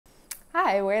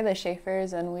Hi, we're the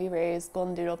Schaffers and we raise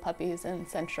golden doodle puppies in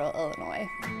central Illinois.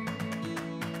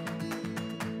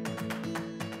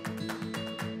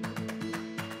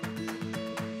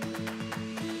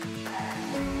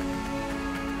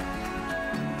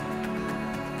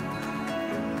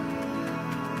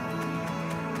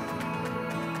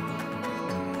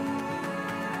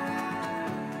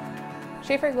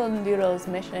 Schaffer Goldendoodles'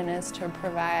 mission is to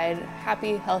provide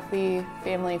happy, healthy,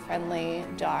 family-friendly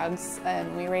dogs,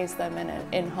 and we raise them in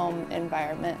an in-home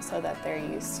environment so that they're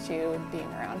used to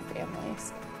being around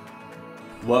families.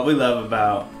 What we love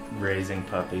about raising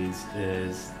puppies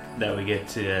is that we get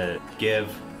to give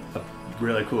a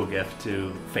really cool gift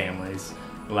to families,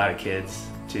 a lot of kids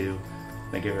too.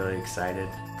 They get really excited.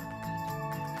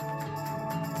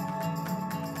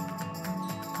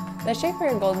 The Schaffer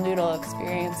Goldendoodle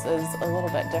experience is a little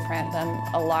bit different than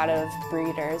a lot of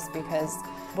breeders because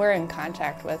we're in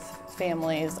contact with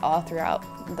families all throughout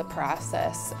the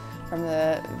process. From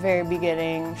the very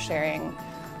beginning, sharing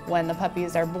when the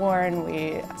puppies are born,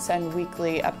 we send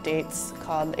weekly updates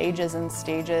called Ages and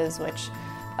Stages, which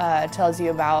tells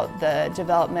you about the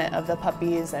development of the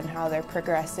puppies and how they're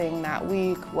progressing that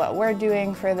week, what we're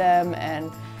doing for them,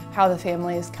 and how the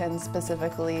families can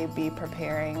specifically be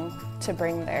preparing to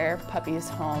bring their puppies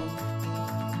home.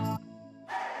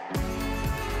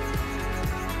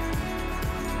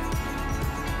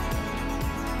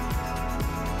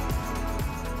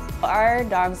 Our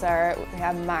dogs we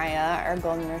have Maya, our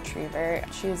golden retriever.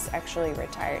 She's actually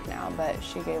retired now, but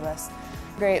she gave us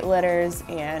great litters,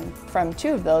 and from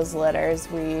 2 of those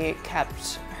litters we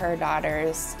kept her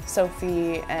daughters,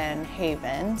 Sophie and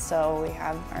Haven. So we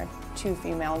have our 2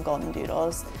 female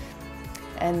goldendoodles.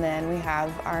 And then we have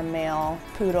our male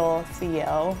poodle,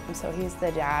 Theo. So he's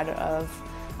the dad of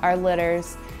our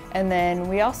litters. And then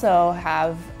we also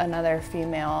have another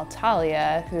female,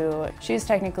 Talia, who she's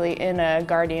technically in a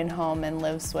guardian home and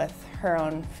lives with her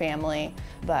own family,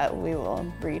 but we will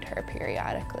breed her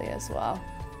periodically as well.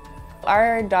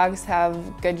 Our dogs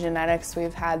have good genetics.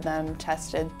 We've had them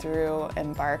tested through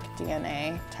Embark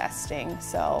DNA testing,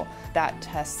 so that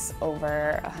tests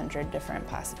over 100 different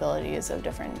possibilities of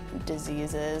different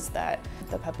diseases that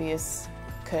the puppies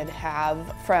could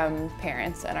have from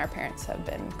parents, and our parents have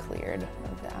been cleared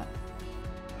of that.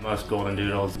 Most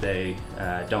goldendoodles, they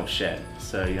don't shed,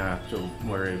 so you don't have to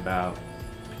worry about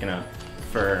picking up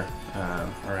fur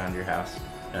around your house.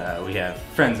 We have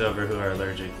friends over who are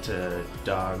allergic to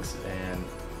dogs, and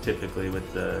typically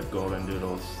with the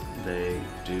goldendoodles, they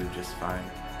do just fine.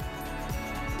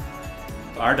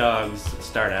 Our dogs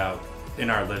start out in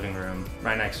our living room,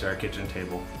 right next to our kitchen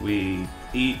table. We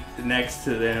eat next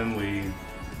to them, we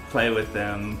play with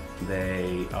them.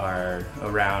 They are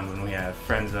around when we have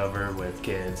friends over with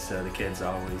kids, so the kids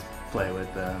always play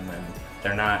with them, and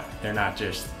they're not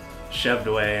just shoved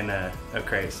away in a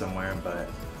crate somewhere, but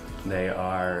they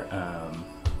are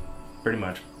pretty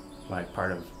much like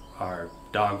part of our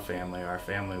dog family, our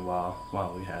family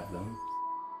while we have them.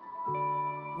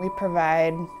 We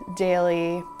provide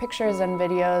daily pictures and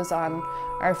videos on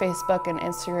our Facebook and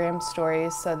Instagram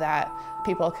stories so that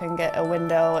people can get a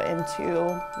window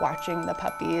into watching the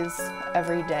puppies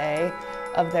every day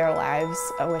of their lives,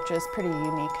 which is pretty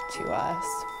unique to us.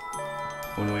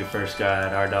 When we first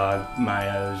got our dog,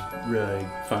 Maya, was really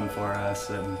fun for us,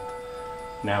 and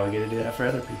now we get to do that for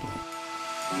other people.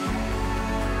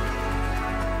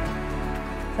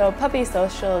 So puppy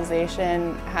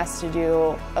socialization has to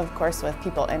do, of course, with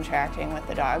people interacting with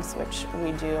the dogs, which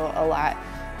we do a lot,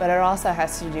 but it also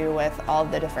has to do with all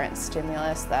the different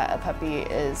stimulus that a puppy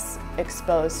is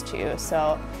exposed to.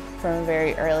 So from a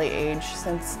very early age,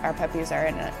 since our puppies are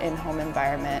in an in-home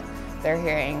environment, they're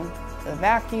hearing the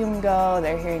vacuum go,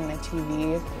 they're hearing the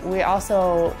TV. We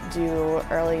also do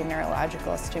early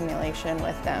neurological stimulation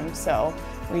with them, so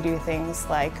we do things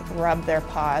like rub their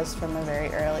paws from a very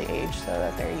early age so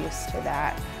that they're used to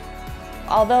that.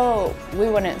 Although we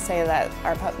wouldn't say that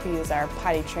our puppies are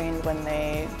potty trained when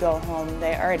they go home,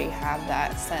 they already have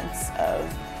that sense of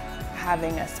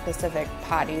having a specific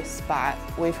potty spot.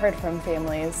 We've heard from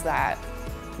families that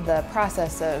the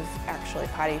process of actually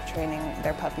potty training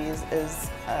their puppies is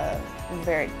a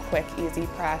very quick, easy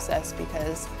process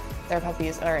because their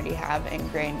puppies already have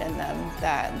ingrained in them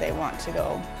that they want to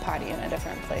go potty in a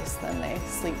different place than they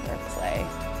sleep or play.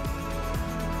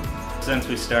 Since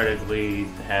we started, we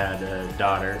had a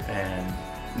daughter, and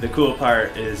the cool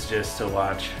part is just to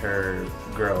watch her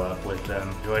grow up with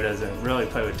them. Joy doesn't really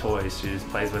play with toys, she just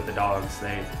plays with the dogs.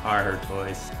 They are her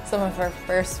toys. Some of her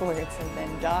first words have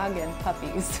been dog and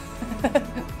puppies.